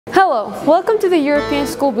Hello, welcome to the European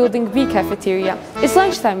School Building B cafeteria. It's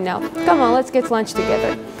lunchtime now. Come on, let's get lunch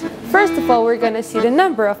together. First of all, we're gonna see the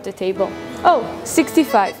number of the table. Oh,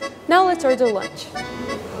 65. Now let's order lunch.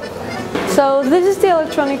 So this is the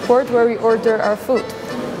electronic board where we order our food.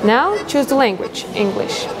 Now choose the language,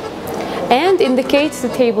 English. And indicate the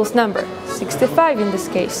table's number, 65 in this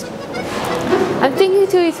case. I'm thinking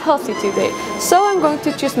to eat healthy today, so I'm going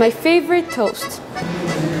to choose my favorite toast.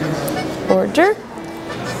 Order.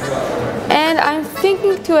 And I'm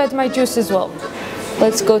thinking to add my juice as well.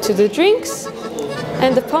 Let's go to the drinks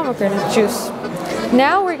and the pomegranate juice.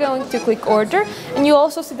 Now we're going to click order, and you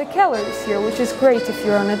also see the calories here, which is great if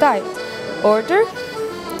you're on a diet. Order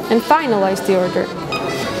and finalize the order.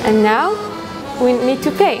 And now we need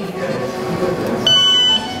to pay.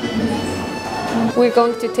 We're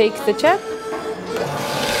going to take the check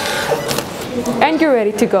and you're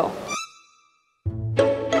ready to go.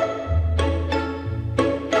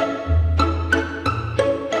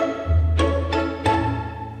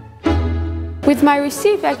 With my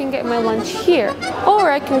receipt, I can get my lunch here, or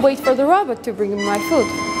I can wait for the robot to bring me my food.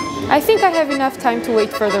 I think I have enough time to wait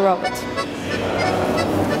for the robot.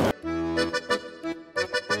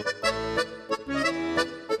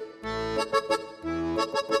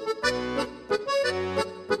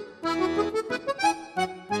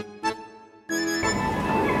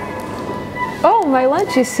 Oh, my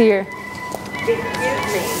lunch is here. Excuse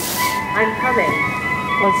me, I'm coming.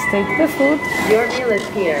 Let's take the food. Your meal is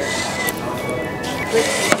here.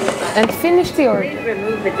 And finish the order. Please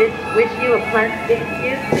remove the dish. Wish you a pleasant.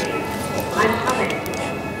 Excuse me, I'm coming.